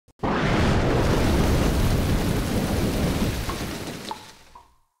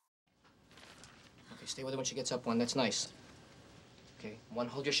stay with her when she gets up one. That's nice. Okay, one,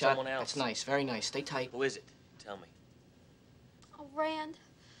 hold your shot. Someone else. That's nice, very nice. Stay tight. Who is it? Tell me. Oh, Rand,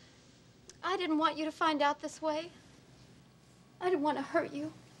 I didn't want you to find out this way. I didn't want to hurt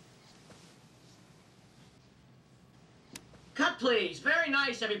you. Cut, please. Very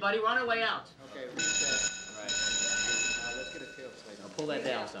nice, everybody. We're on our way out. Okay, reset. All right. Let's get a tail slate. Now pull that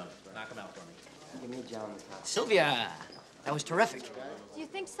down some. Knock him out for me. Give me John the top. Sylvia, that was terrific. Do you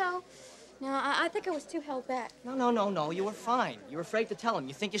think so? No, I think I was too held back. No. You were fine. You were afraid to tell him.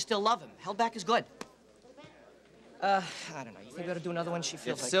 You think you still love him. Held back is good. I don't know. You think we ought to do another one? She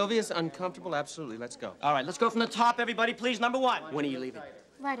feels If like... Sylvia's uncomfortable, absolutely. Let's go. All right, let's go from the top, everybody, please. Number one. When are you leaving?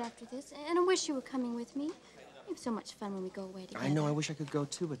 Right after this, and I wish you were coming with me. We have so much fun when we go away together. I know. I wish I could go,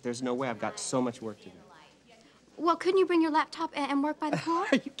 too, but there's no way. I've got so much work to do. Well, couldn't you bring your laptop and work by the pool?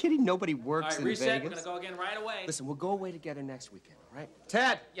 Are you kidding? Nobody works All right, in reset. Vegas. We're gonna go again right away. Listen, we'll go away together next weekend, all right?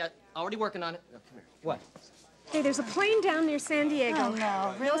 Ted! Yeah, already working on it. No, come here. What? Hey, there's a plane down near San Diego. Oh,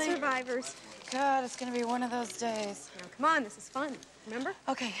 no, really? No survivors. God, it's gonna be one of those days. Now, come on, this is fun. Remember?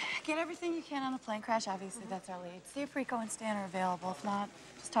 Okay, get everything you can on the plane crash. Obviously, that's our lead. See if Rico and Stan are available. If not,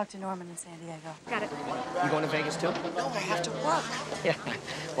 just talk to Norman in San Diego. Got it. You going to Vegas, too? No, I have to work. Yeah.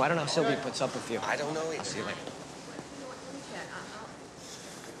 Well, I don't know. Sylvia puts up with you. I don't know either. See you later.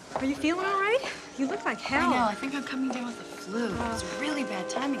 Are you feeling all right? You look like I hell. know, I think I'm coming down with the flu. It's really bad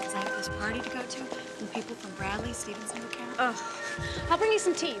timing because I have this party to go to and people from Bradley, Stevenson account. I'll bring you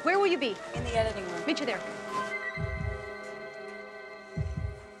some tea. Where will you be? In the editing room. Meet you there.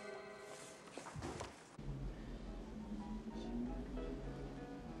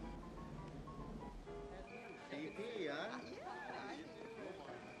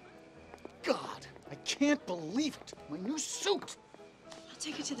 God, I can't believe it. My new suit. I'll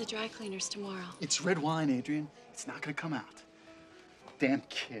take it to the dry cleaners tomorrow. It's red wine, Adriane. It's not gonna come out. Damn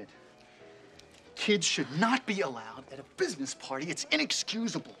kid. Kids should not be allowed at a business party. It's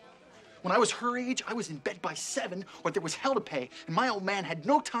inexcusable. When I was her age, I was in bed by 7 or there was hell to pay, and my old man had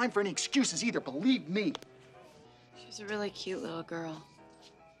no time for any excuses either, believe me. She's a really cute little girl.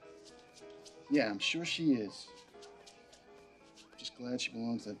 Yeah, I'm sure she is. Just glad she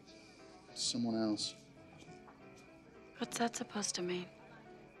belongs to someone else. What's that supposed to mean?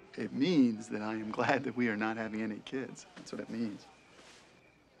 It means that I am glad that we are not having any kids. That's what it means.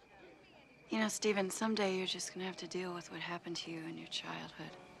 You know, Stephen, someday you're just gonna have to deal with what happened to you in your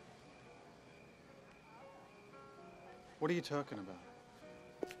childhood. What are you talking about?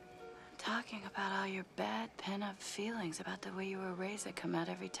 I'm talking about all your bad pent-up feelings about the way you were raised that come out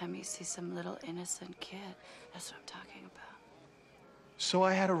every time you see some little innocent kid. That's what I'm talking about. So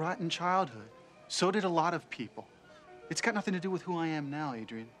I had a rotten childhood. So did a lot of people. It's got nothing to do with who I am now,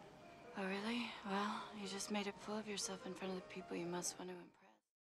 Adriane. Oh, really? Well, you just made a fool of yourself in front of the people you most want to impress.